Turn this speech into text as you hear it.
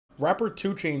Rapper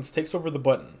 2 Chainz takes over the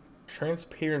button.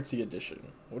 Transparency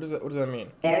edition. What does that mean?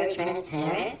 Very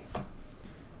transparent.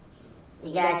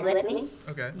 You guys with me?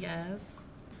 Okay. Yes.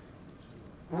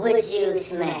 Would you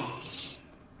smash?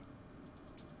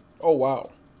 Oh wow.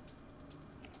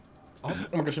 Oh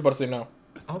my gosh, she's about to say no.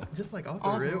 Just like off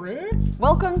the rip.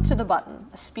 Welcome to The Button,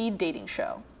 a speed dating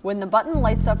show. When the button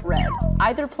lights up red,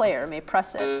 either player may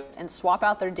press it and swap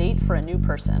out their date for a new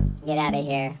person. Get out of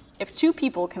here. If 2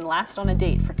 people can last on a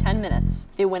date for 10 minutes,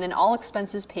 they win an all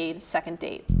expenses paid second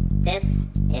date. This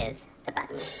is The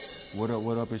Button.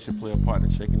 What up, it's your player partner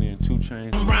checking in, 2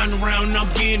 Chainz. I'm riding around,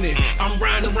 I'm getting it. I'm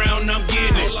riding around, I'm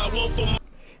getting it. All I want for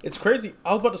It's crazy.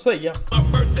 I was about to say, yeah. my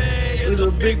birthday is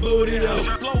a big booty.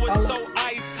 Flow is so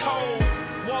ice cold.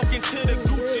 Walking to the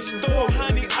Gucci store,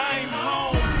 honey, I'm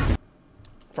home.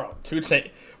 Bro, 2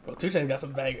 Chainz got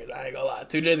some bangers. I ain't gonna lie.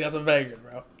 2 Chainz got some bangers,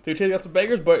 bro. 2 Chainz got some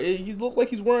bangers, but he look like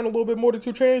he's wearing a little bit more than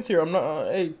 2 Chainz here. I'm not.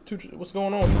 Hey, what's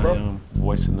going on, with you, I bro? am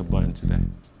voicing the button today.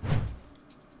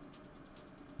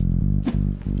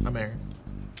 I'm Aaron.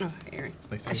 Oh, Aaron.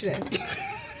 Nice to I meet should you. ask you.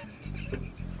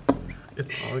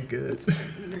 It's all good.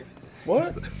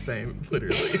 What? Same,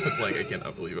 literally. It's like, I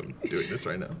cannot believe I'm doing this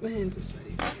right now. My hands are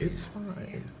sweaty. It's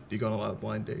fine. Do you go on a lot of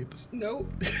blind dates?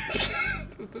 Nope. This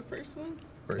is the first one.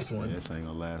 First one. This ain't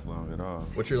gonna last long at all.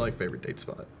 What's your favorite date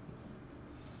spot?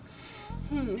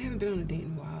 I haven't been on a date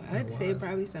in a while. I'd say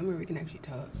probably somewhere we can actually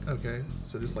talk. Okay,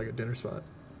 so just like a dinner spot.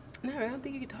 No, I don't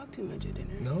think you can talk too much at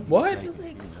dinner. No? What? I feel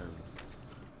like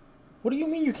What do you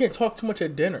mean you can't talk too much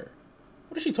at dinner?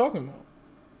 What is she talking about?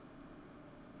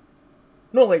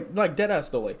 No, like deadass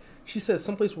though. Like she says,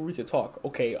 someplace where we could talk.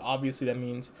 Okay, obviously that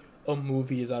means a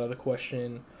movie is out of the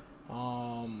question.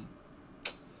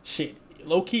 Shit,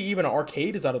 low key, even an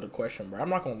arcade is out of the question, bro. I'm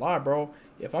not gonna lie, bro.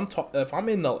 If I'm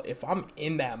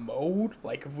in that mode,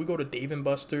 like if we go to Dave and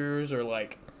Buster's or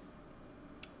like,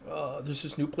 there's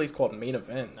this new place called Main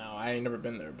Event now. I ain't never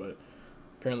been there, but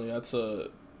apparently that's a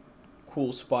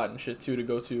cool spot and shit too to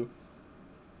go to.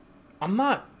 I'm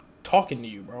not talking to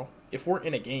you, bro. If we're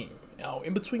in a game,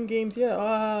 in between games, yeah,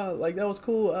 like that was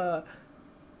cool.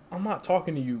 I'm not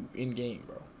talking to you in game,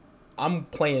 bro. I'm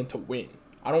playing to win.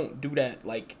 I don't do that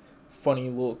like funny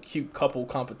little cute couple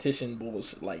competition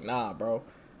bullshit. Like, nah, bro.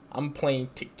 I'm playing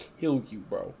to kill you,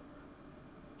 bro.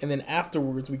 And then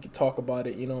afterwards we could talk about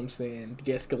it, you know what I'm saying,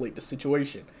 to escalate the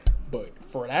situation. But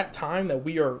for that time that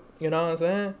we are, you know what I'm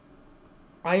saying,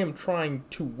 I am trying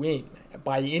to win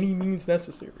by any means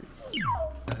necessary.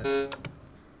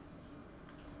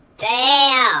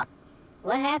 Damn!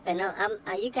 What happened?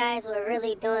 You guys were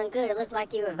really doing good. It looked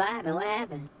like you were vibing. What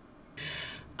happened?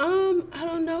 I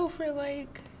don't know. For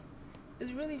like,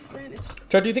 it's really friend. It's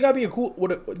Chad, do you think I'd be do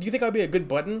you think I'd be a good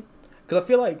button? Because I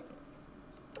feel like,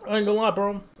 I ain't gonna lie,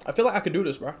 bro. I feel like I could do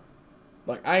this, bro.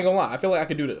 Like, I ain't gonna lie. I feel like I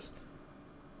could do this.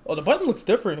 Oh, the button looks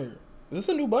different here. Is this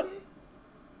a new button?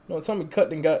 No, tell me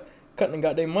cutting got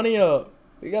their money up.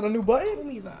 They got a new button?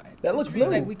 homie vibe. That looks new.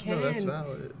 Like we can No, that's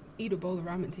valid. eat a bowl of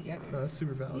ramen together. No, that's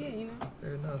super valid. Yeah, you know.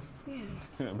 Fair enough. Yeah.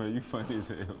 Yeah, man, you funny as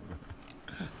hell, bro.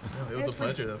 No, it was a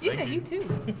pleasure, though. Yeah, Thank you too.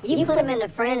 You put him in the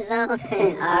friend zone,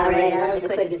 and already that was the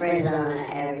quickest friend zone I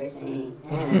ever seen.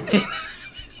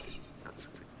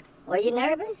 Were you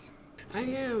nervous? I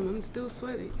am. I'm still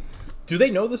sweaty. Do they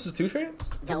know this is 2 Chainz?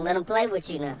 Don't let him play with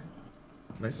you now.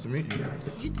 Nice to meet you.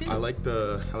 You too. I like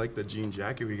the jean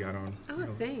jacket we got on. Oh,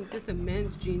 thanks. It's a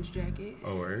men's jeans jacket.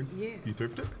 Oh, word? Yeah. You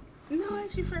thrifted? No,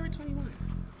 actually, Forever 21.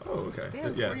 Oh, okay. They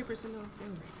have Yeah. 40% off sale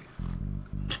right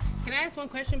now. Can I ask one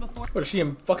question before? What, is she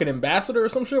a fucking ambassador or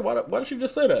some shit? Why did she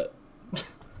just say that?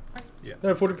 Yeah. They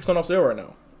have 40% off sale right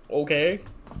now. Okay.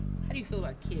 How do you feel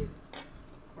about kids?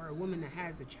 Or a woman that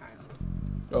has a child?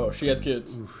 Oh, she has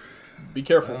kids. Be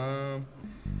careful.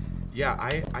 Yeah,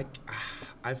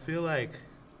 I feel like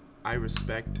I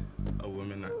respect a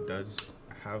woman that does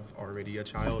have already a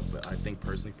child, but I think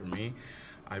personally for me,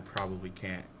 I probably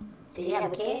can't. Do you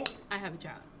have a kid? I have a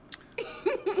child.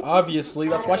 Obviously,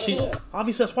 that's why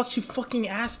she fucking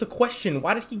asked the question.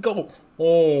 Why did he go,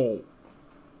 oh,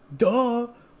 duh.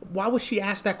 Why would she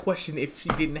ask that question if she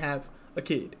didn't have a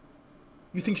kid?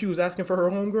 You think she was asking for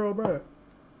her homegirl, bro?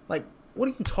 Like, what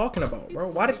are you talking about, bro?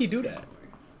 Why did he do that?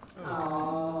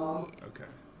 Oh. Okay.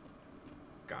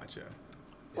 Gotcha.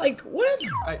 Like, what?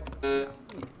 I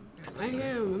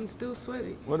am. I'm still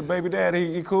sweaty. What a baby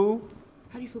daddy, he cool?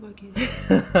 How do you feel about kids?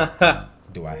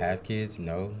 Do I have kids?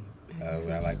 No.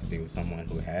 Would I like to be with someone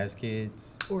who has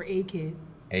kids? Or a kid?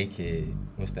 A kid.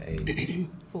 What's the age?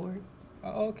 4.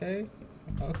 Oh, okay.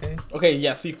 Okay. Okay,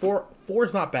 yeah, see, four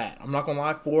is not bad. I'm not gonna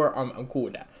lie, 4, I'm cool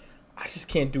with that. I just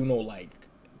can't do no, like,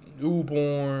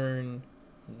 newborn,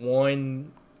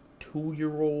 1,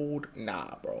 2-year-old,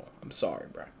 nah, bro. I'm sorry,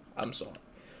 bro. I'm sorry.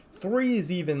 3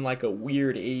 is even like a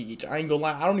weird age. I ain't gonna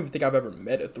lie. I don't even think I've ever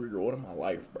met a 3-year-old in my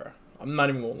life, bro. I'm not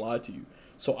even gonna lie to you.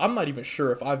 So I'm not even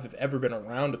sure if I've ever been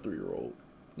around a 3-year-old.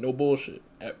 No bullshit.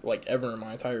 Like, ever in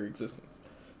my entire existence.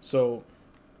 So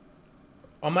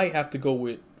I might have to go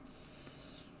with,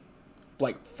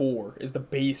 like, 4 is the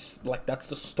base. Like, that's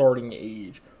the starting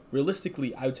age.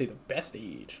 Realistically, I would say the best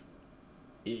age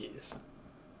is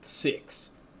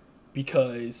 6.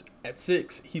 Because at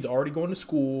 6, he's already going to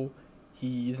school.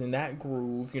 He's in that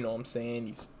groove, you know what I'm saying?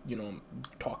 He's, you know,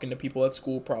 talking to people at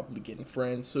school, probably getting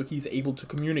friends. So he's able to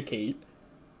communicate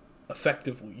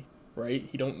effectively, right?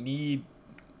 He don't need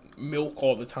milk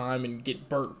all the time and get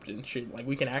burped and shit. Like,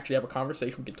 we can actually have a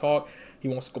conversation. We can talk. He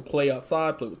wants to go play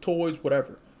outside, play with toys,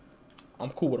 whatever.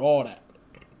 I'm cool with all that.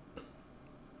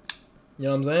 You know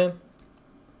what I'm saying?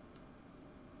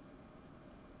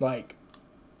 Like,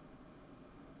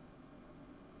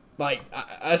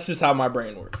 that's just how my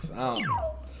brain works. I don't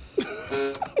know.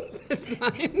 It's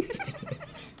fine.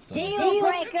 Deal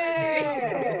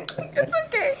breaker! It's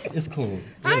okay. It's cool.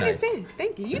 I You're understand. nice.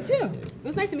 Thank you. You too. It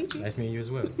was nice to meet you. Nice meeting you as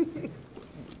well.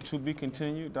 To be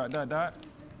continued, ...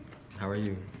 How are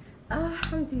you?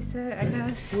 I'm decent, I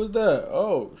guess. Who's that?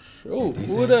 Oh, shoot.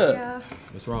 Decent. Who that? Yeah.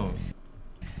 What's wrong?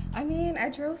 I mean, I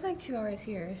drove like 2 hours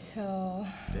here, so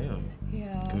Damn.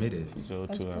 yeah. Committed. I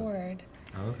was bored.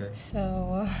 Oh, okay.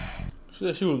 So She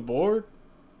said she was bored?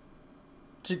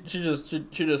 She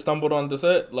just stumbled on the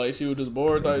set? Like, she was just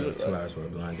bored? 2 hours for a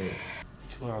blind date.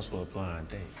 2 hours for a blind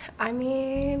date. I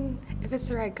mean, if it's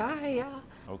the right guy, yeah.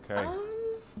 Okay.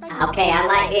 Okay, I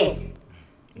like this.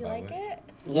 You like it?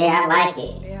 Yeah, I like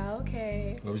it. Yeah,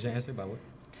 okay. What was your answer about what?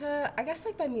 I guess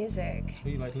like by music. Who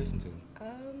you like to listen to?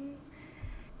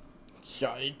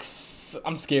 Yikes.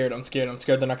 I'm scared.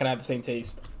 They're not gonna have the same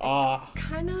taste.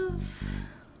 Kind of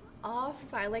off.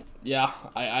 I like Yeah,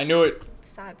 I knew it.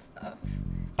 sad stuff.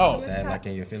 Oh. Sad, like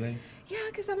in your feelings? Yeah,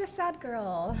 because I'm a sad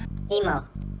girl. Emo.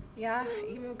 Yeah,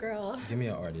 emo girl. Give me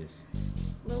an artist.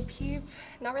 Lil Peep.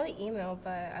 Not really emo,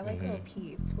 but I like Lil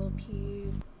Peep. Lil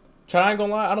Peep. Chad, I ain't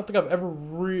gonna lie, I don't think I've ever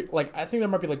I think there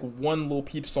might be like one Lil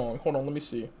Peep song. Hold on, let me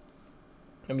see.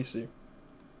 Oh,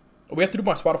 we have to do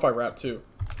my Spotify rap too.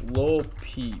 Lil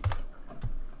Peep.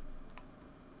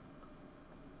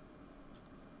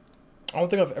 I don't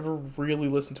think I've ever really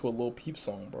listened to a Lil Peep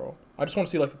song, bro. I just want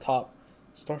to see like the top.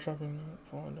 Start shopping,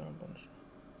 falling down, bunch.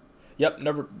 Yep,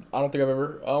 never. I don't think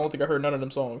I heard none of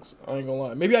them songs. I ain't gonna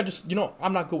lie. Maybe I just,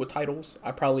 I'm not good with titles.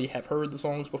 I probably have heard the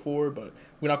songs before, but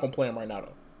we're not gonna play them right now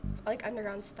though. I like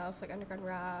underground stuff, like underground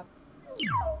rap.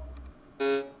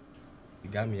 You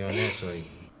got me on that, shorty.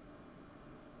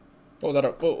 What was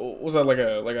that? What was that, like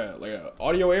a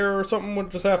audio error or something? What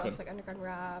just happened? Like underground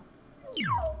rap.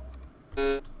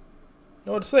 I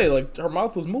would say, like, her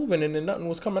mouth was moving and then nothing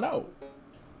was coming out.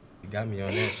 You got me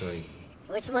on that, shorty.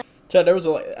 Which one? Chad,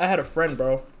 I had a friend,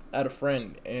 bro. I had a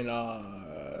friend in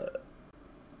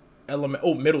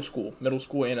middle school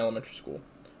and elementary school,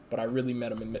 but I really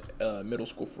met him in middle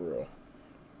school for real.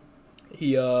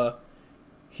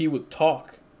 He would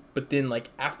talk, but then like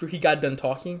after he got done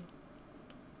talking,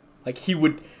 like he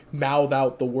would mouth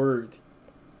out the word.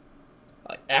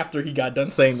 Like after he got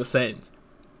done saying the sentence.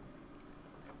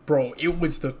 Bro, it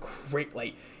was it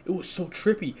was so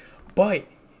trippy. But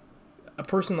a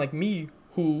person like me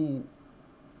who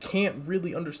can't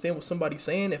really understand what somebody's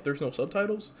saying if there's no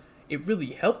subtitles, it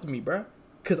really helped me, bruh.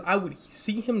 Because I would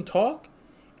see him talk,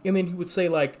 and then he would say,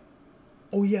 like,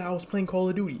 oh yeah, I was playing Call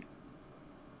of Duty.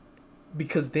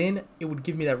 Because then it would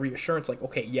give me that reassurance, like,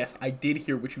 okay, yes, I did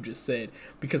hear what you just said.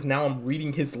 Because now I'm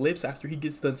reading his lips after he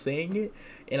gets done saying it,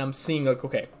 and I'm seeing, like,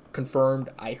 okay, confirmed,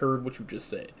 I heard what you just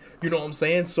said. You know what I'm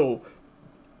saying? So,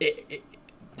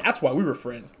 that's why we were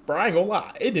friends. Bro, I ain't gonna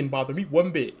lie. It didn't bother me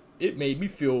one bit. It made me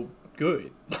feel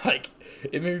good. Like,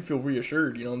 it made me feel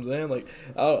reassured. You know what I'm saying? Like,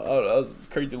 that was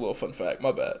a crazy little fun fact.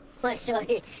 My bad. What,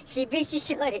 shorty? She beat you,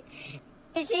 shorty.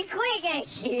 Is she quick, ain't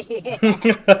she?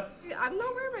 I'm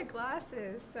not wearing my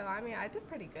glasses, so I mean, I did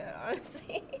pretty good,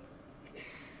 honestly.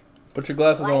 Put your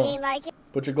glasses Why on. you ain't like it?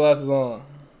 Put your glasses on.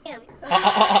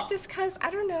 Just cause,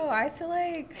 I don't know, I feel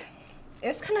like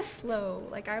it's kind of slow.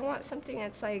 Like, I want something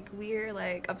that's like, we're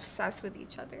like obsessed with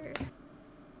each other.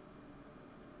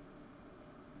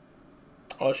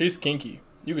 Oh, she's kinky.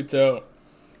 You could tell.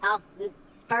 Oh,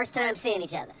 first time seeing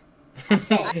each other. I'm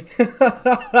saying.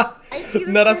 I see this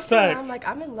No, that's person and facts. I'm like,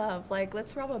 I'm in love. Like,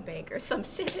 let's rob a bank or some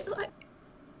shit. Like,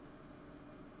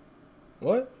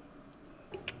 What?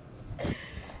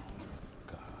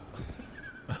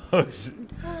 Oh, shit.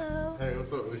 hello. Hey,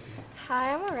 what's up, Lucy?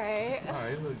 Hi, I'm alright. Hi,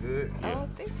 you look good. Oh,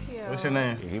 thank you. What's your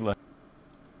name? Yeah, he like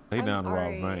He down the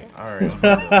wrong Ari. vein. All right.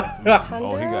 Nice to meet you.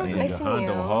 Oh, he got Nice your to meet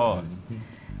Hondo you. hard.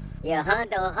 Yeah,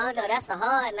 Hondo, that's a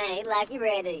hard name. Like you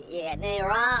ready to, name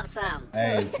rob something.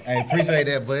 Hey, appreciate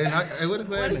that, bud. Hey, what is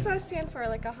What that? does that stand for?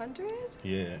 Like 100?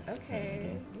 Yeah.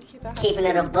 Okay. You keep it Keeping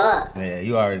it a buck. Yeah,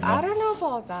 you already know. I don't know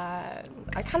about that.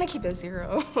 I kind of keep it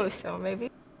 0, so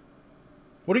maybe.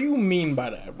 What do you mean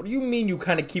by that? What do you mean you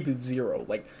kind of keep it 0?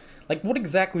 Like what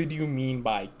exactly do you mean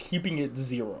by keeping it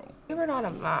 0? We were not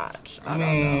a match. I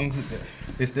mean,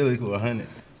 it's still equal 100.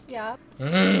 Yeah.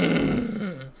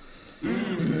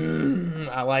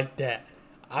 I like that.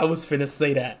 I was finna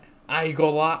say that. I ain't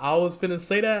gonna lie. I was finna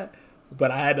say that,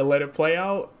 but I had to let it play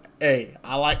out. Hey,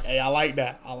 I like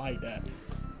that. I like that.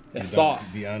 That's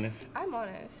sauce. Be honest. I'm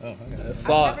honest. Oh, okay. That's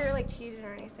sauce. I've never like cheated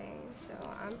or anything, so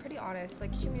I'm pretty honest.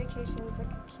 Like communication is like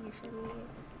a key for me.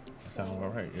 Sounds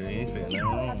about right. Yeah, you ain't saying nothing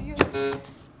wrong. Have you?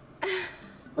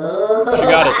 She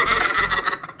got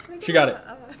it. She got it.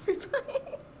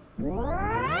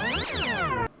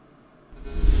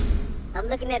 I'm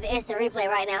looking at the instant replay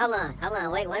right now. Hold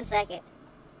on. Wait 1 second.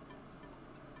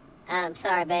 I'm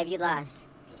sorry, babe. You lost.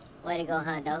 Way to go,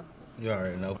 Hondo. You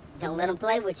already know. Don't let him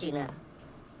play with you now.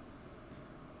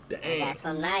 I Dang. got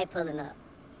some night pulling up.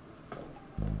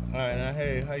 All right, now,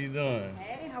 hey, how you doing?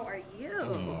 Hey, how are you?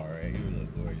 I'm all right. You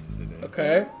look gorgeous today.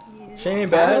 Okay. She ain't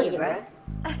Tell bad. you, bro.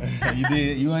 You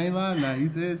did. You ain't lying now. You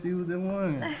said she was the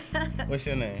one. What's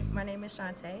your name? My name is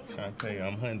Shantae. Shantae.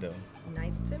 I'm Hundo.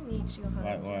 Nice to meet you, honey.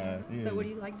 Likewise. Yeah. So what do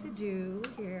you like to do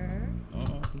here?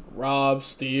 Rob,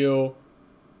 steal,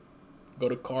 go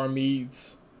to car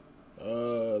meets, you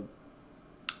know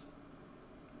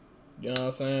what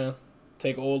I'm saying?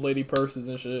 Take old lady purses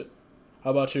and shit.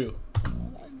 How about you?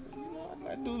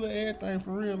 I do the everything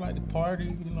for real, like the party,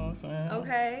 you know what I'm saying?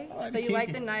 Okay. I like So to you kick like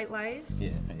it. the nightlife?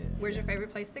 Yeah. Where's your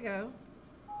favorite place to go?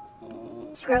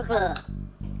 Screw club.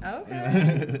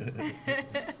 Okay.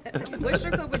 Which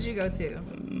strip club would you go to?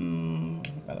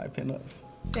 I like pinups.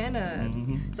 Pinups.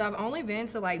 Mm-hmm. So I've only been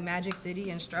to like Magic City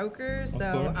and Strokers, Of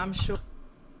so course. I'm sure.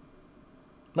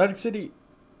 Magic City,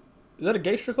 is that a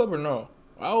gay strip club or no?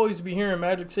 I always be hearing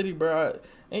Magic City, bro.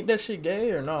 Ain't that shit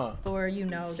gay or nah? Or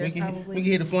there's We probably. can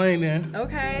hit the flame then.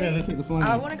 Okay. Yeah, let's hit the flame.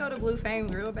 I want to go to Blue Fame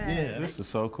real bad. Yeah. This is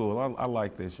so cool. I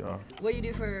like this, y'all. What do you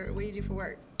do for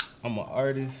work? I'm an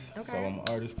artist, so Okay. I'm an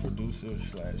artist, producer,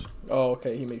 / Oh,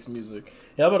 okay, he makes music.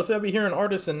 Yeah, I'm about to say I be hearing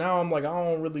artists, and now I'm like, I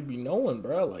don't really be knowing,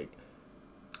 bro. Like,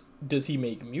 does he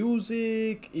make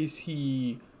music? Does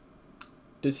he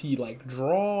like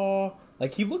draw?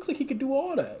 Like, he looks like he could do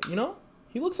all that, you know?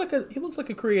 He looks like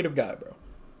a creative guy, bro.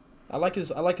 I like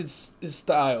his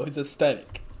style, his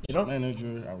aesthetic, you know?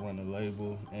 manager, I run a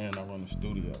label, and I run a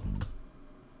studio.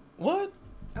 What?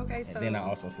 Okay, so. And then I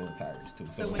also sell tires too.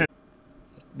 So when,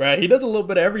 Bruh, he does a little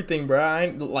bit of everything, bruh. I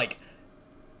ain't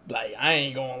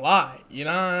gonna lie. You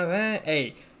know what I'm saying?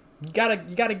 Hey, you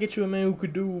gotta get you a man who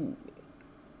could do.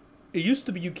 It used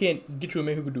to be you can't get you a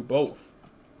man who could do both.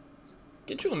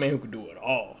 Get you a man who could do it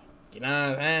all. You know what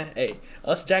I'm saying? Hey,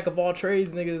 us jack of all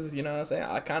trades niggas, you know what I'm saying?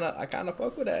 I kinda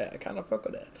fuck with that.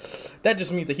 That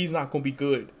just means that he's not gonna be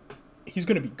good. He's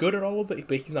gonna be good at all of it,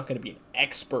 but he's not gonna be an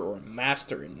expert or a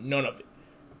master in none of it.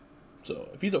 So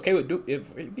if he's okay with if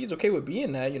he's okay with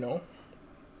being that, you know,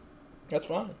 that's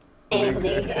fine.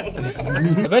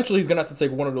 Eventually, he's gonna have to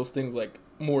take one of those things like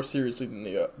more seriously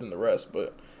than the rest.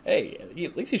 But hey,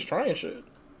 at least he's trying shit.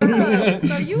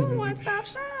 so you one-stop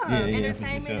shop, Yeah, for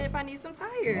entertainment, sure. if I need some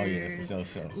tires. Oh yeah, for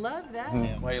sure. Love that.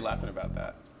 Why are you laughing about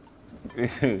that? Do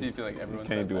you feel like everyone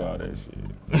Can't says do that? all that shit.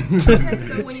 Okay,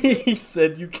 so when you say He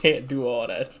said you can't do all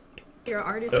that. you're an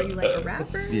artist, are you like a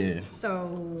rapper? Yeah.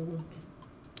 So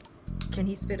can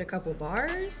he spit a couple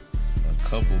bars A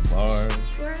couple bars.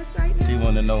 for us right now? She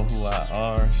wanna know who I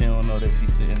are. She don't know that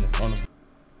she's sitting in front of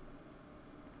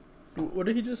What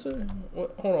did he just say?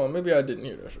 What? Hold on, maybe I didn't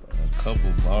hear that shit. a couple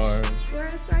bars. For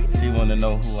us right now? She wanna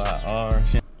know who I are.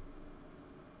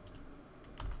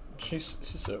 She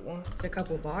said what? A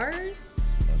couple bars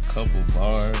A couple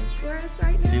bars. for us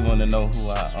right now? She wanna know who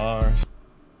I are.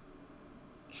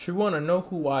 She wanna know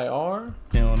who I are.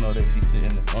 She don't know that she's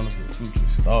sitting in front of a future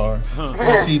star.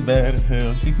 But she bad as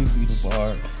hell. She can be the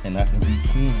bar, and I can be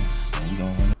Ken. And we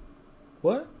don't wanna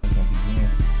What?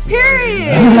 Period.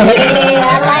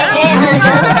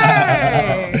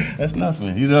 That's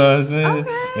nothing. You know what I'm saying? Okay.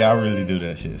 Yeah, I really do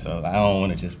that shit. So I don't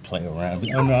want to just play around.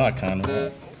 But I know I kind of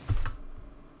rap.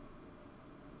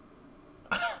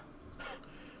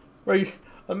 Bro,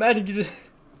 imagine you just.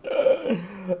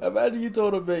 Imagine you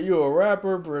told him that you're a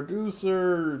rapper,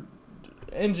 producer,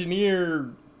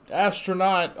 engineer,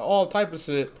 astronaut, all type of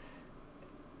shit,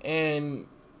 and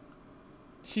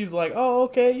she's like, oh,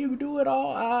 okay, you can do it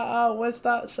all. West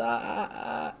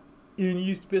side, and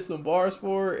you spit some bars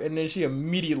for her, and then she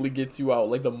immediately gets you out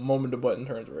like the moment the button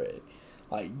turns red.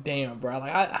 Like, damn, bro.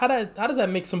 Like, how does that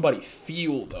make somebody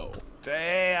feel though?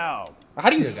 Damn. How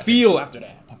do you feel after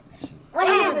that? What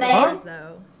happened, Bars, babe?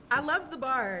 though. I loved the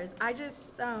bars. I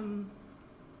just want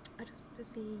to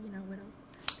see, what else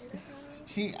is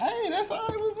Hey, that's all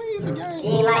right with me. It's a game.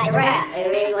 You ain't like to rap. You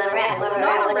really want to rap? Want to No,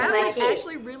 rap? the What's rap my was shit?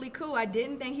 actually really cool. I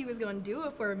didn't think he was going to do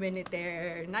it for a minute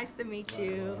there. Nice to meet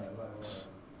you.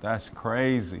 That's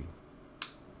crazy.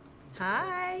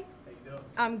 Hi.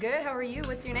 I'm good. How are you?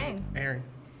 What's your name? Aaron.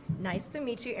 Nice to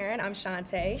meet you, Aaron. I'm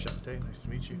Shantae. Shantae, nice to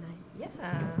meet you.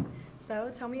 Yeah.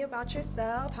 So tell me about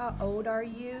yourself. How old are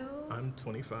you? I'm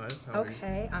 25. How are you?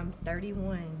 Okay, I'm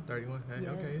 31. 31? Hey,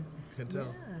 Yes. okay. Can tell.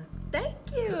 Yeah. Thank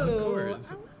you. Of course.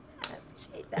 I love that.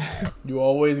 Appreciate that. You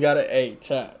always gotta, hey,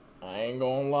 chat. I ain't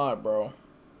gonna lie, bro.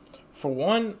 For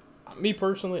one, me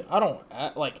personally, I don't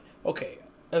act like, okay,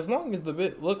 as long as the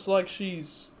bit looks like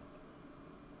she's,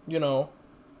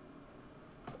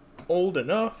 old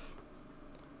enough,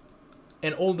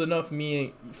 and old enough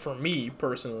meaning, for me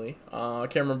personally, I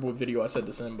can't remember what video I said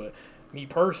this in, but me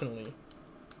personally,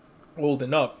 old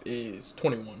enough is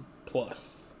 21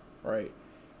 plus, right?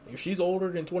 If she's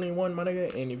older than 21, my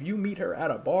nigga, and if you meet her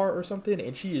at a bar or something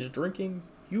and she is drinking,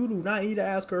 you do not need to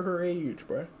ask her age,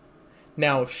 bruh.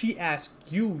 Now, if she asks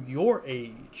you your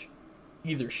age,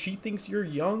 either she thinks you're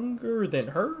younger than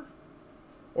her,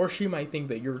 or she might think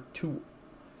that you're too.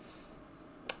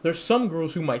 There's some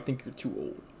girls who might think you're too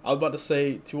old. I was about to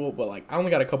say too old, but like I only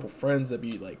got a couple friends that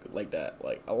be like that.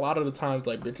 Like a lot of the times,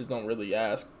 like bitches don't really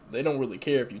ask. They don't really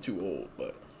care if you're too old,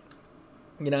 but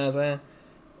you know what I'm saying.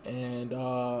 And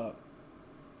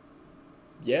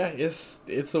yeah,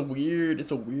 it's a weird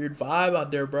vibe out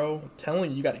there, bro. I'm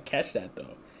telling you, you gotta catch that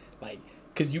though, like,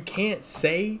 cause you can't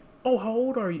say, oh, how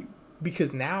old are you?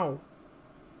 Because now,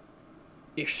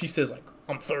 if she says like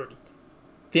I'm 30,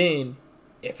 then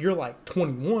if you're like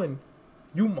 21,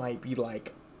 you might be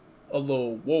like a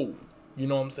little whoa. You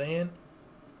know what I'm saying?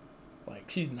 Like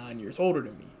she's 9 years older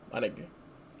than me, my nigga.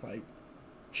 Like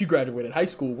she graduated high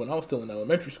school when I was still in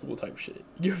elementary school type shit.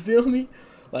 You feel me?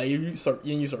 Like if you start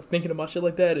thinking about shit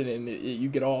like that, and then you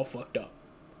get all fucked up.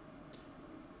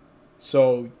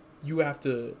 So you have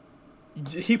to.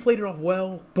 He played it off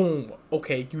well. Boom.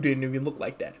 Okay, you didn't even look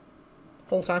like that.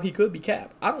 Whole time he could be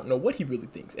capped. I don't know what he really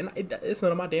thinks, and it's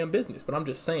none of my damn business. But I'm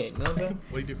just saying. You know what I'm saying?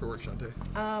 What do you do for work, Shantae?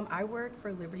 I work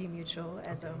for Liberty Mutual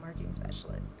as a marketing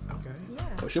specialist. Okay. Yeah.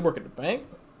 Oh, she work at the bank?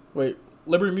 Wait,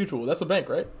 Liberty Mutual. That's a bank,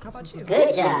 right? How about you?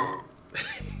 Good job.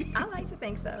 I like to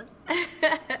think so.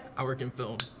 I work in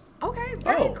film. Okay,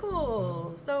 very Oh.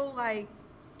 cool. So, like,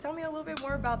 tell me a little bit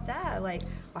more about that. Like,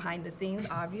 behind the scenes,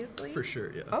 obviously. For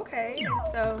sure, yeah. Okay,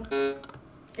 so.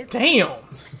 It's Damn.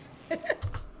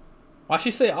 Why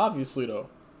she say obviously though?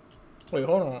 Wait,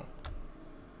 hold on.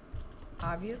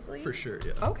 Obviously. For sure,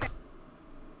 yeah. Okay.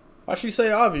 Why she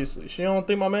say obviously? She don't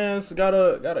think my man's got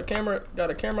a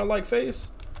camera like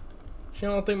face? She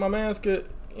don't think my man's could,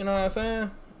 you know what I'm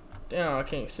saying? Damn, I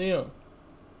can't see him.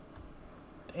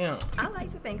 Damn. I like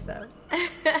to think so.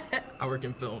 I work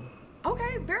in film.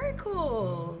 Okay, very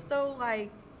cool. So,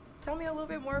 like, tell me a little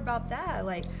bit more about that.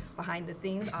 Like, behind the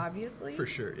scenes, obviously. For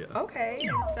sure, yeah. Okay,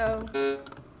 so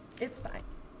it's fine.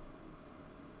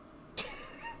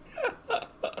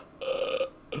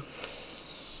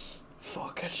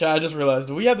 Fuck, I just realized,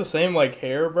 do we have the same, like,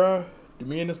 hair, bro? Do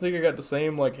me and this nigga got the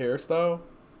same, like, hairstyle?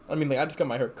 I mean, like, I just got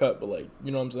my hair cut, but, like,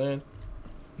 you know what I'm saying?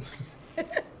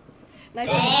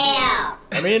 Damn.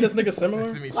 I mean, this nigga similar?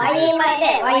 Nice to meet you. Why you ain't like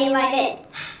that? Why you ain't like that?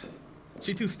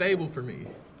 She too stable for me.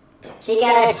 She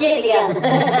got her shit together.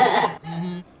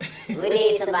 We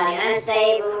need somebody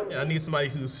unstable. Yeah, I need somebody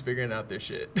who's figuring out their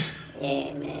shit.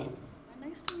 Yeah, man.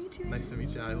 Nice to meet you. Nice to meet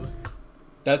you, Isla.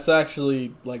 That's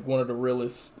actually, like, one of the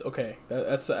realest... Okay,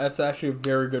 that's actually a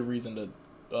very good reason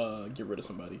to get rid of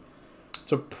somebody.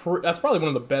 That's probably one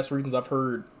of the best reasons I've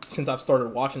heard since I've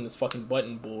started watching this fucking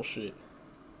button bullshit.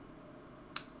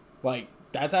 Like,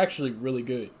 that's actually really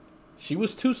good. She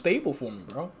was too stable for me,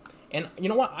 bro. And you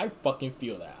know what? I fucking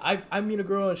feel that. I meet a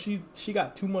girl and she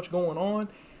got too much going on.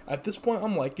 At this point,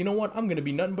 I'm like, you know what? I'm going to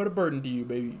be nothing but a burden to you,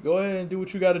 baby. Go ahead and do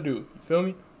what you got to do. You feel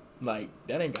me? Like,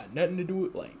 that ain't got nothing to do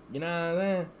with, like, you know what I'm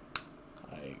saying?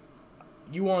 Like,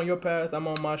 you on your path, I'm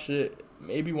on my shit.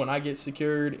 Maybe when I get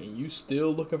secured and you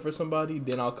still looking for somebody,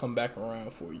 then I'll come back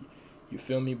around for you. You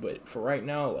feel me? But for right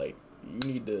now, like, you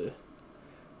need to...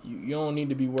 You don't need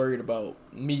to be worried about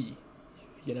me.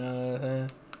 You know what I'm saying?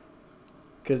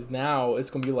 Because now it's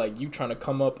going to be like you trying to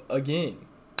come up again.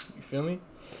 You feel me?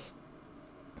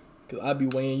 Cause I'd be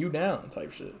weighing you down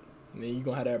type shit. And then you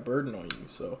gonna have that burden on you.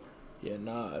 So yeah,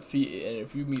 nah. If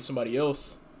you meet somebody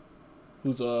else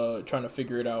who's trying to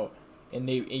figure it out, and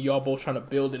y'all both trying to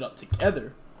build it up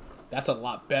together, that's a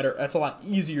lot better. That's a lot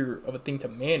easier of a thing to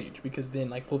manage, because then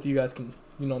like both of you guys can,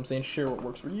 you know what I'm saying, share what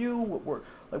works for you, what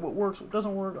works, what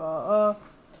doesn't work,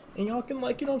 and y'all can,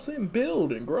 like, you know what I'm saying,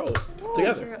 build and grow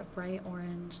together. You're a bright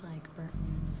orange, like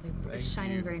Burton's. Like, it's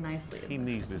shining very nicely. He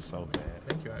needs this so bad.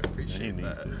 Thank you, I appreciate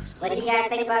that. What do you guys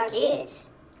think about kids?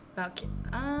 About kids?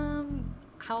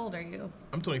 How old are you?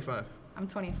 I'm 25. I'm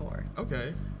 24.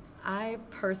 Okay. I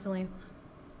personally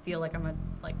feel like I'm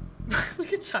like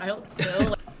a child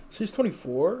still. She's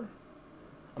 24.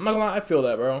 I'm not gonna lie, I feel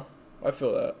that, bro. I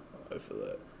feel that.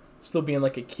 Still being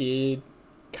like a kid,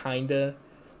 kinda,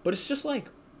 but it's just like,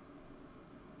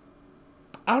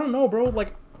 I don't know, bro.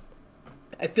 Like,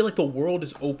 I feel like the world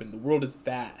is open. The world is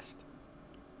vast.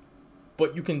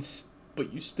 But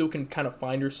you still can kind of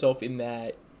find yourself in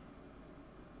that,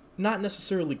 not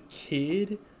necessarily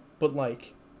kid, but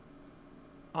like,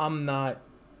 I'm not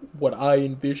what I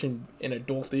envision an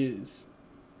adult is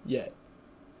yet.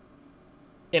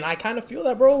 And I kind of feel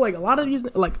that, bro. Like, a lot of these,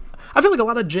 like, I feel like a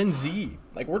lot of Gen Z,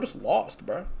 like, we're just lost,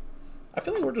 bro. I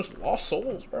feel like we're just lost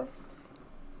souls, bro.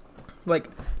 Like,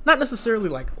 not necessarily,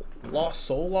 like, lost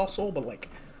soul, but, like,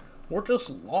 we're just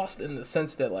lost in the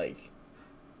sense that, like,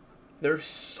 there's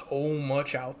so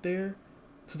much out there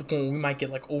to the point where we might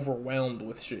get, like, overwhelmed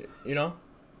with shit, you know?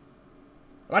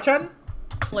 Am I chatting?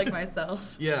 Like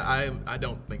myself. Yeah, I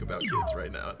don't think about kids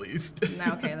right now, at least.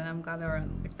 No, okay, then I'm glad that we're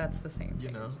like, that's the same.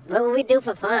 You know. What would we do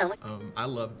for fun? I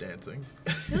love dancing.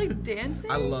 You like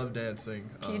dancing? I love dancing.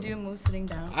 Can you do a move sitting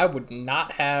down? I would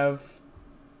not have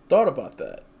thought about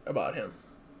that about him.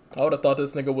 I would have thought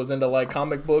this nigga was into, like,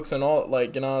 comic books and all,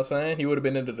 like, you know what I'm saying? He would have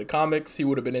been into the comics. He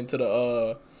would have been into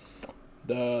the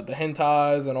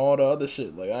hentais and all the other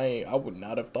shit. Like, I would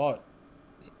not have thought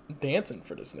dancing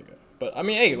for this nigga. But I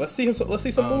mean, hey, let's see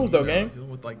some moves though, gang.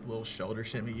 With like little shoulder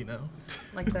shimmy, you know.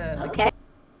 Like the okay.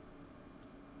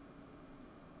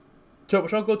 Chuck,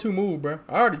 what's your go-to move, bro?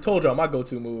 I already told y'all my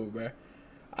go-to move, bro.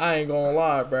 I ain't gonna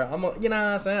lie, bro. You know what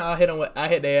I'm saying? I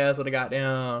hit their ass with a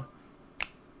goddamn.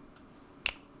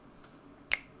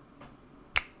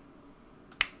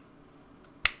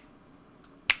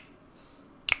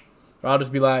 I'll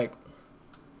just be like,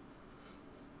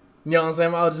 you know what I'm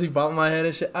saying? I'll just be bopping my head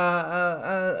and shit.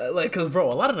 Like, cause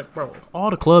bro, all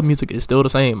the club music is still the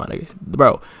same, my nigga.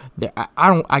 Bro,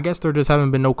 I guess there just haven't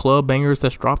been no club bangers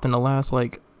that's dropped in the last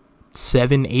like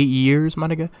 7-8 years, my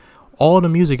nigga. All the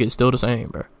music is still the same,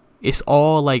 bro. It's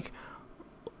all like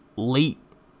late,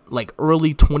 like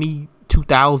early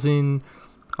 2000,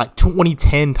 like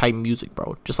 2010 type music,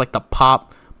 bro. Just like the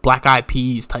pop, Black Eyed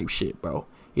Peas type shit, bro.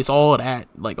 It's all that,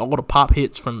 like all the pop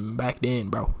hits from back then,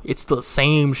 bro. It's the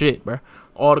same shit, bro.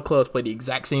 All the clubs play the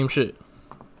exact same shit.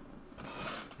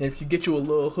 And if you get you a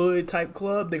little hood type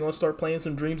club, they gonna start playing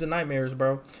some Dreams and Nightmares,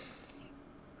 bro.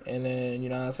 And then, you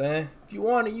know what I'm saying? If you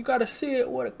want it, you gotta see it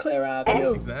with a clear eye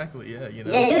view. Exactly, yeah, you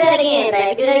know. Yeah, do that again,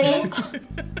 baby. Do that again.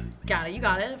 Got it. You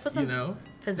got it. Put some, you know,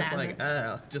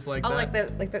 pizzazz. just like oh,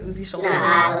 that. like the Uzi shoulder.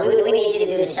 Nah, we need you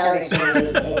to do the shoulder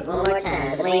shimmy one more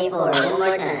time. Lean forward one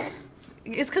more time.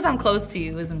 It's because I'm close to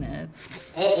you, isn't it?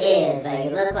 It is,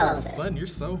 baby. Look closer. Button, you're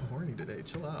so horny today.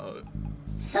 Chill out.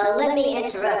 So let me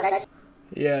interrupt.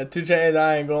 Yeah, 2 Chainz,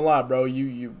 I ain't gonna lie, bro.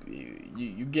 You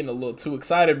getting a little too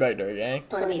excited back there, gang.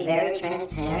 I want to be very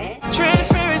transparent.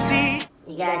 Transparency.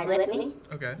 You guys with me?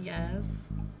 Okay. Yes.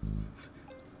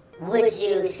 Would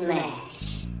you smash?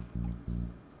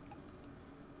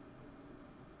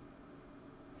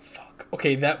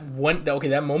 Okay, that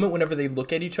moment whenever they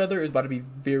look at each other is about to be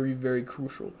very, very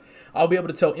crucial. I'll be able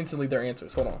to tell instantly their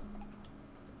answers. Hold on.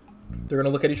 They're gonna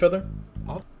look at each other.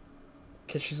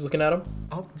 Okay, she's looking at him.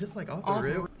 Just like off the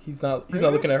rib. He's not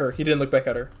looking at her. He didn't look back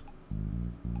at her.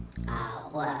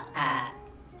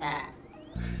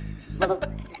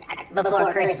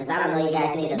 Before Christmas. I don't know. You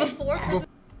guys need to.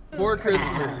 Before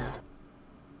Christmas.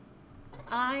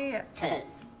 I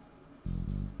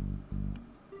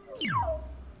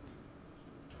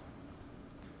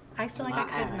feel like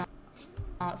I could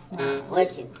not smash.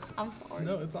 Would you? I'm sorry.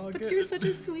 No, it's all but good. You're such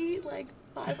a sweet vibe.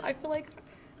 I feel like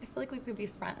we could be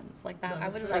friends like that. I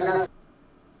would So rather.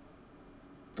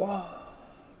 Fuck.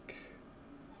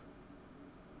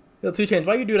 Yo, 2 Chainz,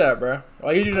 why you do that, bro?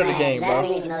 Why you do that in the game, That bro?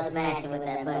 means no smashing with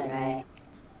that butt, right?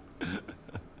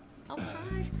 I'll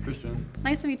try. Christian.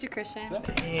 Nice to meet you, Christian.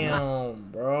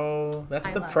 Damn, bro. That's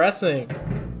I love depressing.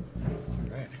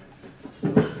 Right.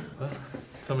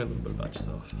 Tell me a little bit about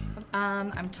yourself.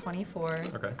 I'm 24.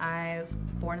 Okay. I was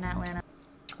born in Atlanta.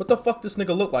 What the fuck this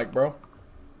nigga look like, bro?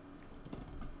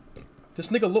 This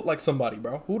nigga look like somebody,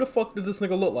 bro. Who the fuck did this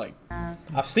nigga look like?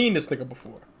 I've seen this nigga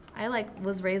before. I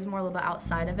was raised more a little bit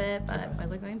outside of it, but I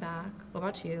was going back. What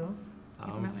about you?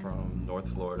 I'm from North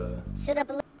Florida. Sit up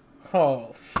a little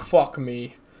Oh, fuck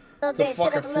me. It's a bit, sit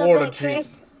fucking up a little Florida bit, G.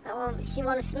 Chris. She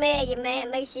want to smell you, man.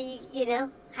 Make sure you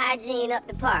know, hygiene up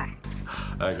to par.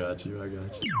 I got you.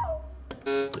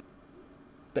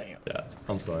 Damn. Yeah,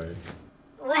 I'm sorry.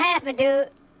 What happened, dude?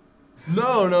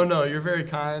 No. You're very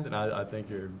kind, and I think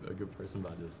you're a good person,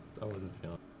 but I wasn't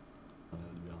feeling to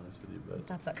be honest with you. But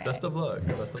That's okay. Best of luck.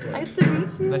 Nice to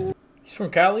meet you. Nice to He's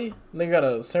from Cali. They got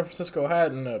a San Francisco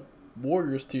hat and a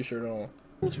Warriors t-shirt on.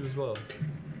 meet you as well.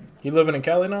 He living in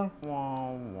Cali now?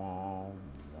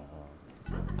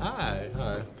 Hi.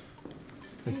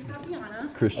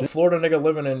 A Florida nigga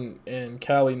living in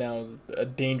Cali now is a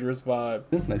dangerous vibe.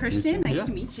 Christian, nice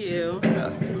to meet you. Yeah,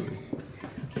 absolutely.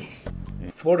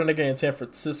 Florida nigga in San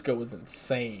Francisco is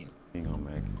insane.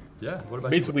 Yeah, what about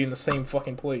Basically in the same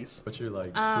fucking place. What's your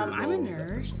like? I'm a career goals,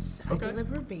 nurse. Okay. I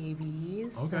deliver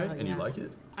babies. Okay, so, and you like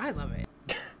it? I love it.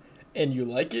 And you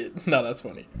like it? No, that's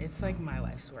funny. It's like my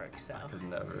life's work, so. I could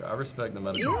never. I respect the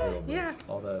medical field. But yeah.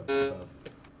 All that stuff.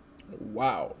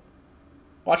 Wow.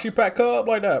 Why she pack her up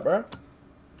like that, bro?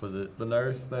 Was it the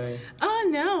nurse thing? Oh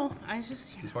no, I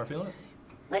just. You smart feeling it?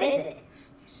 What is it?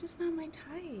 It's just not my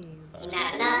type. You're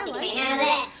not enough. You can't handle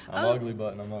that. I'm ugly,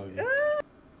 but I'm ugly.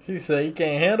 She said you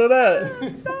can't handle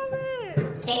that. Stop it.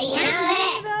 Can you handle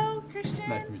that? Though, Christian.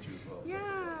 Nice to meet you as well.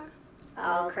 Yeah.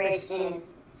 Oh, Christian.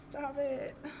 Stop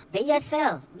it. Be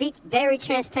yourself. Be very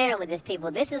transparent with this people.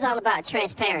 This is all about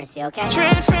transparency, okay?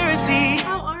 Transparency.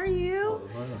 How are you?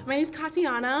 My name's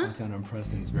Katiana. I'm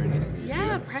Preston. It's very nice to meet you.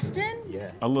 Yeah, Preston.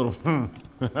 Yeah. A little. So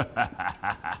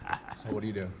what do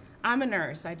you do? I'm a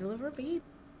nurse. I deliver babies.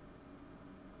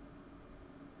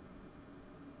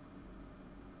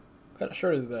 What kind of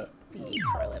shirt is that?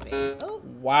 For a living. Oh.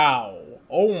 Wow.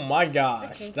 Oh my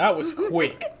gosh. That was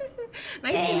quick.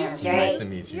 Nice Damn, to meet you. Drake. Nice to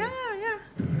meet you. Yeah.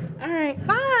 All right.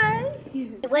 Bye.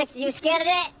 What, you scared of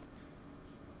that?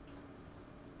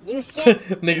 You scared?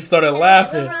 Niggas started What's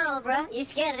laughing. wrong, bro? You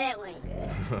scared of that one?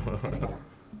 Good.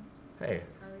 Hey,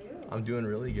 I'm doing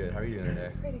really good. How are you doing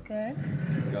today? Pretty good.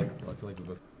 I feel like we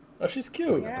both Oh, she's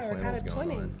cute. Yeah, got the we're kind flannels of going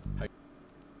twinning. on. How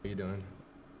you doing?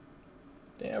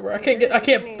 Damn, bro. I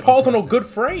can't pause on no good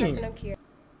frame. Preston, I'm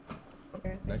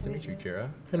Kira. Nice to meet you, Kira.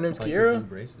 Her name's I like your Kira? blue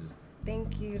braces.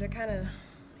 Thank you. They're kind of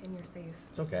in your face.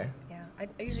 It's okay. Yeah, I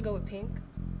usually go with pink,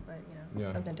 but you know,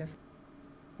 Yeah. something different.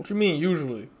 What you mean,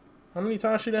 usually? How many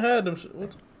times she done had them?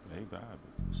 What?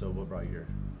 So what brought you here?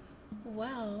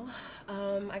 Well,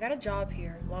 I got a job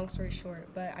here, long story short,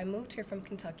 but I moved here from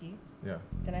Kentucky. Yeah.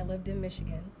 Then I lived in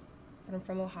Michigan, and I'm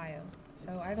from Ohio.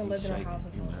 So I haven't lived in a house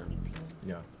until I was 18.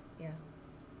 Yeah. Yeah.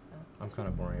 I'm kind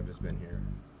of boring. I've just been here,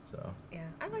 so. Yeah,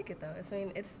 I like it though.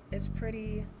 It's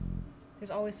pretty. There's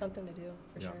always something to do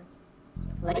for Yeah. sure.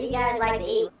 What do you guys like to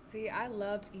eat? See, I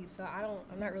love to eat, so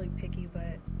I'm not really picky,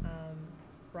 but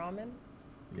ramen,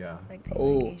 Yeah. like to eat Oh.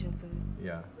 like Asian food.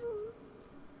 Yeah.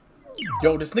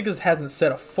 Yo, this niggas hasn't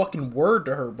said a fucking word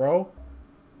to her, bro.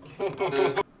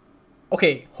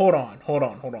 Okay, hold on.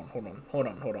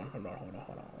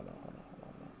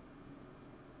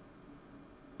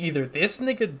 Either this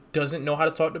nigga doesn't know how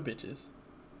to talk to bitches,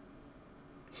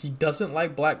 he doesn't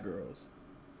like black girls,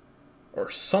 or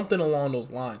something along those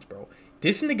lines, bro.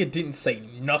 This nigga didn't say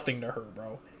nothing to her,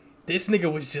 bro. This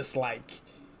nigga was just like,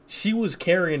 she was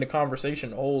carrying the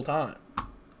conversation the whole time.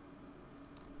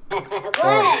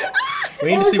 What?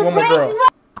 We need to see one more girl.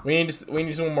 We need to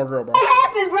see one more girl, bro. What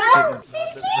happened, bro?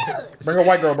 She's cute. Bring a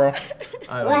white girl, bro. What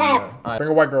happened? Bring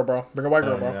a white girl, bro. Bring a white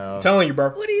girl, bro. know. I'm telling you, bro.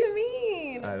 What do you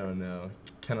mean? I don't know.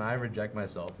 Can I reject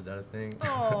myself? Is that a thing?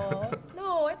 Oh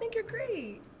no, I think you're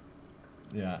great.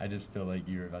 Yeah, I just feel like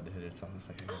you're about to hit it. So I'm just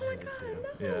like, Oh my god,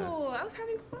 no! I was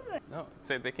having fun. No,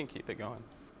 say they can keep it going.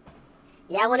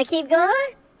 Y'all want to keep going?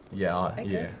 Yeah. I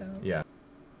yeah. guess so. Yeah.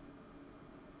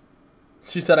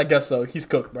 She said, I guess so. He's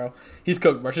cooked, bro. He's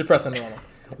cooked, bro. She's pressing it on him.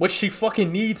 Which she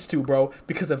fucking needs to, bro.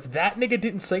 Because if that nigga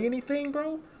didn't say anything,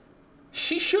 bro,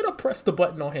 she should have pressed the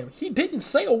button on him. He didn't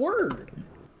say a word.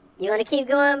 You want to keep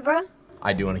going, bro?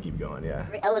 I do want to keep going. Yeah.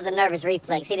 It was a nervous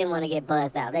reflex. He didn't want to get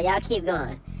buzzed out. Y'all keep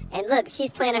going. And look, she's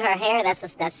planning her hair. That's a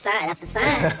sign. That's a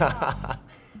sign.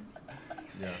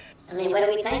 Yeah. I mean, what are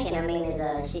we thinking? I mean,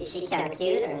 is she kind of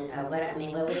cute, or what? I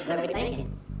mean, what are we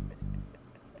thinking?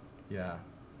 Yeah.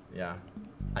 Yeah.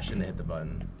 I shouldn't have hit the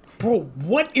button. Bro,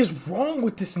 what is wrong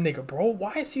with this nigga, bro?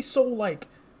 Why is he so, like,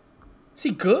 Is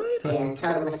he good? Yeah,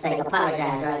 total mistake.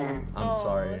 Apologize right now. I'm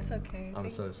sorry. It's okay. I'm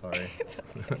so sorry. It's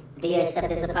okay. Do you accept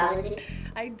this apology?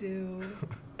 I do.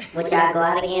 Would y'all go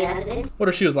out again after this? What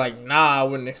if she was like, nah, I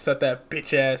wouldn't accept that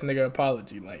bitch ass nigga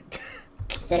apology? Like,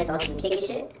 just on some kicky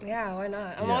shit? Yeah, why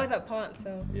not? I'm always at Pont,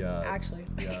 so actually.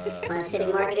 Pont City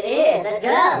Market it is. Let's go.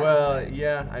 Well,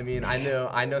 yeah. I mean, I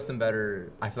know some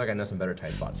better. I feel like I know some better Thai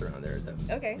spots around there than.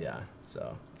 Okay. Yeah.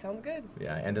 So. Sounds good.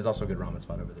 Yeah, and there's also a good ramen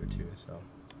spot over there too. So.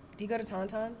 Do you go to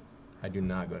Tauntaun? I do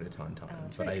not go to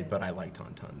Tauntaun, but I like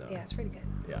Tauntaun though. Yeah, it's pretty good.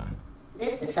 Yeah.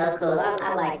 This is so cool.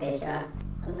 I like this, y'all.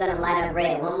 I'm gonna light up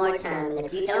red one more time, and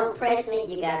if you don't press me,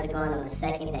 you guys are going on the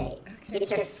second date. Get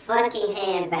your fucking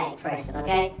hand back, Preston,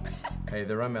 okay? Hey,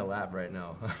 they're on my lap right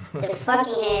now. Your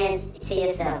fucking hands to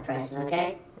yourself, Preston,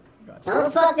 okay?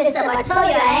 Don't fuck this up. I told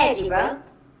you I had you, bro.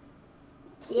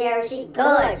 Kiara, she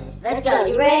gorgeous. Let's go.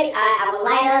 You ready? I'm gonna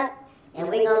light up, and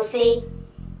we gonna see.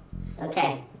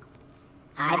 Okay.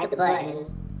 I, the button,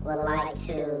 would like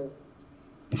to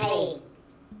pay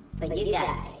for you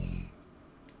guys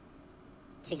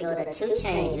to go to 2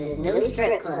 Chainz' new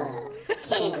strip club,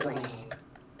 Candyland.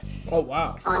 Oh,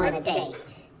 wow. On a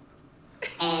date.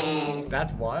 And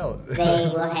that's wild.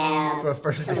 They will have For a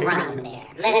first some date. ramen there.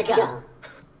 Let's go.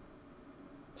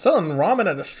 Selling ramen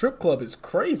at a strip club is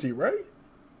crazy, right?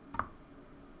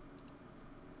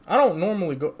 I don't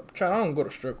normally go. I don't go to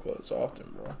strip clubs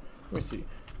often, bro. Let me see.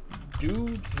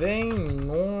 Do they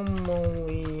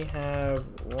normally have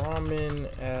ramen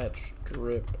at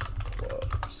strip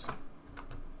clubs?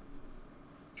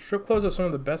 Strip clubs have some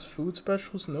of the best food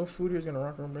specials. No foodie is gonna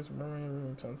rock around, bring some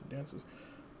ramen, tons of dances.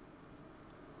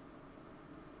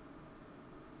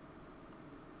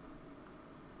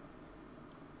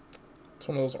 It's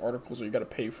one of those articles that you gotta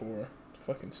pay for. It's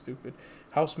fucking stupid.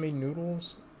 House-made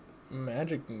noodles?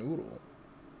 Magic noodle.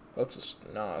 That's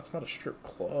a, nah, it's not a strip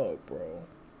club, bro.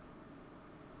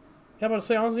 Yeah, but I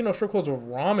say I don't see no strip clubs with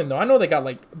ramen though. I know they got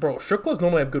like, bro, strip clubs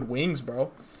normally have good wings,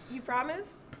 bro. You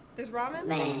promise? There's ramen?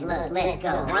 Man, look, let's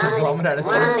go. Ramen at a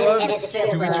strip club? At a strip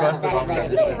Do we club. trust the That's ramen at a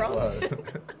strip club?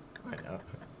 I know.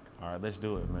 All right, let's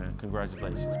do it, man.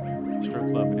 Congratulations, man.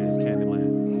 Strip club it is,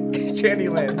 Candyland.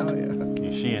 Candyland, hell yeah.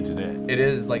 Yeah, she into that. It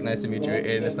is like nice to meet you,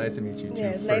 and it's nice to meet you too. Yeah,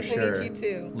 it's for nice to meet sure. you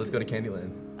too. Let's go to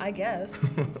Candyland. I guess. 2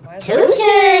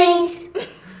 Chainz!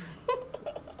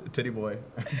 Titty boy.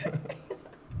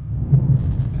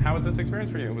 How was this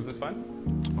experience for you? Was this fun?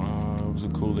 It was a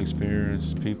cool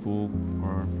experience. People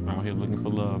are out here looking for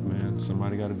love, man.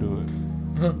 Somebody got to do it.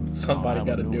 Somebody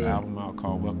got to do it. I have a new album out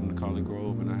called Welcome to College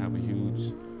Grove, and I have a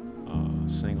huge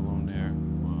single on there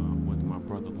with my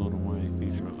brother Lil Wayne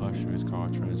featuring Usher. It's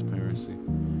called Transparency.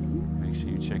 Make sure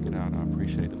you check it out. I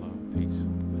appreciate the love. Peace.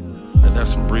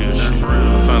 That's some real shit.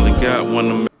 I finally got one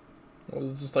of them.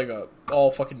 Was this just like a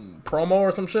all fucking promo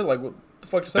or some shit? Like what the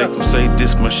fuck just They happened? gon' say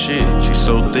this my shit. She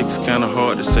so thick it's kinda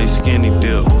hard to say skinny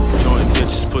dip. Joint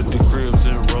bitches put the cribs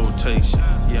in rotation.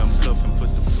 Yeah, I'm cuffing, put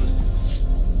the pussy.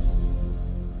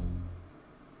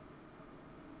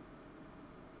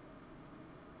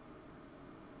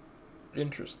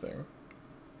 Interesting.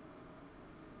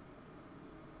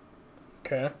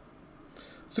 Okay.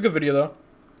 It's a good video though.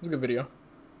 It's a good video.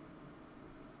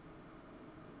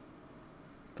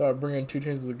 Thought bringing 2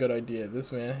 Chainz is a good idea.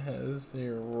 This man has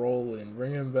here rolling.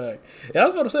 Bring him back. Yeah, I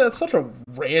was about to say that's such a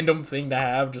random thing to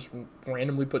have. Just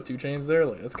randomly put 2 Chainz there.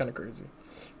 Like that's kind of crazy.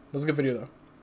 It was a good video though.